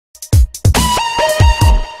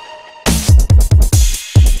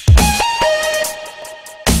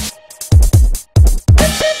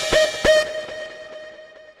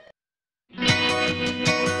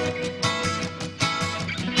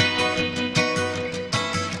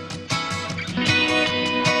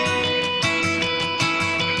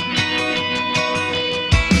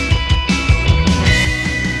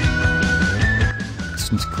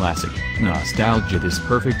Classic, nostalgia this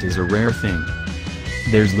perfect is a rare thing.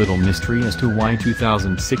 There's little mystery as to why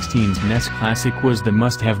 2016's SNES Classic was the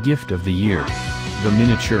must-have gift of the year. The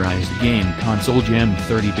miniaturized game console gemmed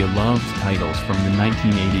 30 beloved titles from the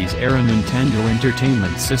 1980s-era Nintendo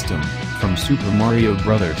Entertainment System, from Super Mario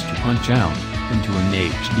Bros. To Punch-Out!, into an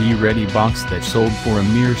HD-ready box that sold for a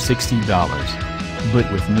mere $60.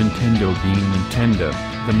 But with Nintendo being Nintendo,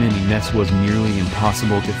 the mini-NES was nearly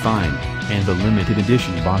impossible to find, and the limited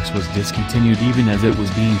edition box was discontinued even as it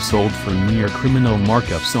was being sold for near criminal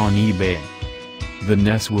markups on eBay. The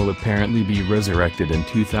NES will apparently be resurrected in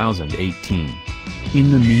 2018.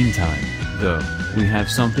 In the meantime, though, we have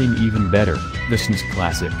something even better, the SNES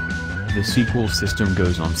Classic. The sequel system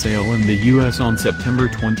goes on sale in the US on September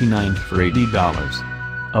 29 for $80.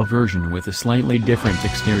 A version with a slightly different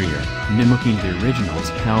exterior, mimicking the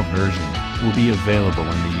original's PAL version, will be available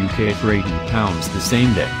in the UK for £80 the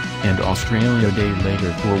same day, and Australia a day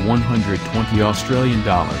later for $120 Australian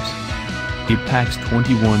dollars. It packs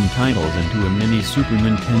 21 titles into a mini Super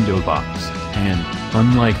Nintendo box, and,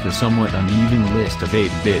 unlike the somewhat uneven list of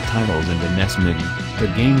 8-bit titles in the NES Mini,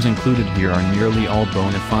 the games included here are nearly all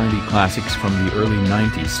bona fide classics from the early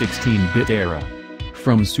 90s 16-bit era.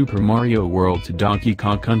 From Super Mario World to Donkey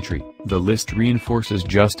Kong Country, the list reinforces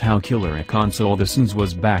just how killer a console the SNES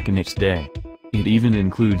was back in its day. It even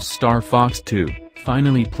includes Star Fox 2,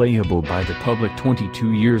 finally playable by the public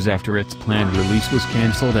 22 years after its planned release was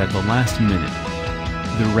cancelled at the last minute.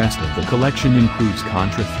 The rest of the collection includes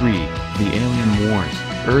Contra 3, The Alien Wars,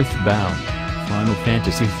 Earthbound, Final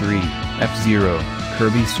Fantasy III, F-Zero,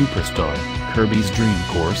 Kirby Superstar, Kirby's Dream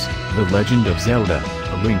Course, The Legend of Zelda,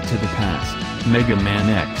 A Link to the Past, Mega Man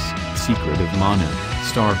X, Secret of Mana,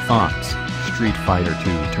 Star Fox, Street Fighter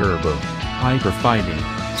II Turbo, Hyper Fighting,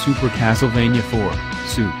 Super Castlevania 4,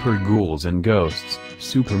 Super Ghouls and Ghosts,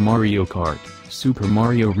 Super Mario Kart, Super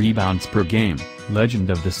Mario Rebounds per Game, Legend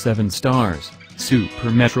of the Seven Stars, Super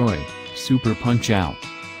Metroid, Super Punch-Out!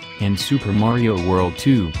 And Super Mario World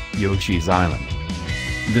 2, Yoshi's Island.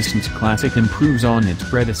 The SNES Classic improves on its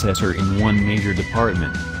predecessor in one major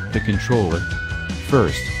department, the controller.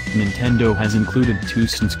 First, Nintendo has included two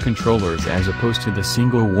SNES controllers as opposed to the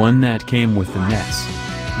single one that came with the NES.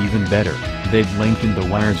 Even better, they've lengthened the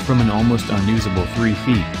wires from an almost unusable 3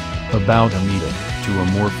 feet, about a meter, to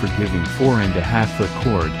a more forgiving 4.5-foot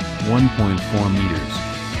cord, 1.4 meters.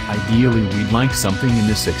 Ideally we'd like something in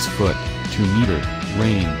the 6-foot, 2-meter,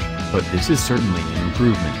 range, but this is certainly an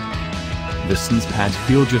improvement. The SNES pads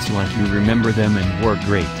feel just like you remember them and work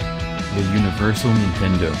great. The universal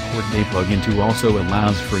Nintendo port they plug into also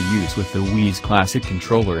allows for use with the Wii's Classic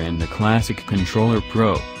Controller and the Classic Controller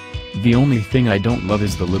Pro. The only thing I don't love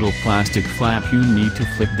is the little plastic flap you need to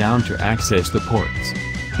flick down to access the ports.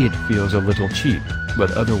 It feels a little cheap,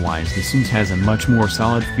 but otherwise the SNES has a much more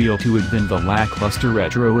solid feel to it than the lackluster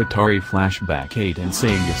retro Atari Flashback 8 and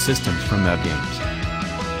Sega systems from that games.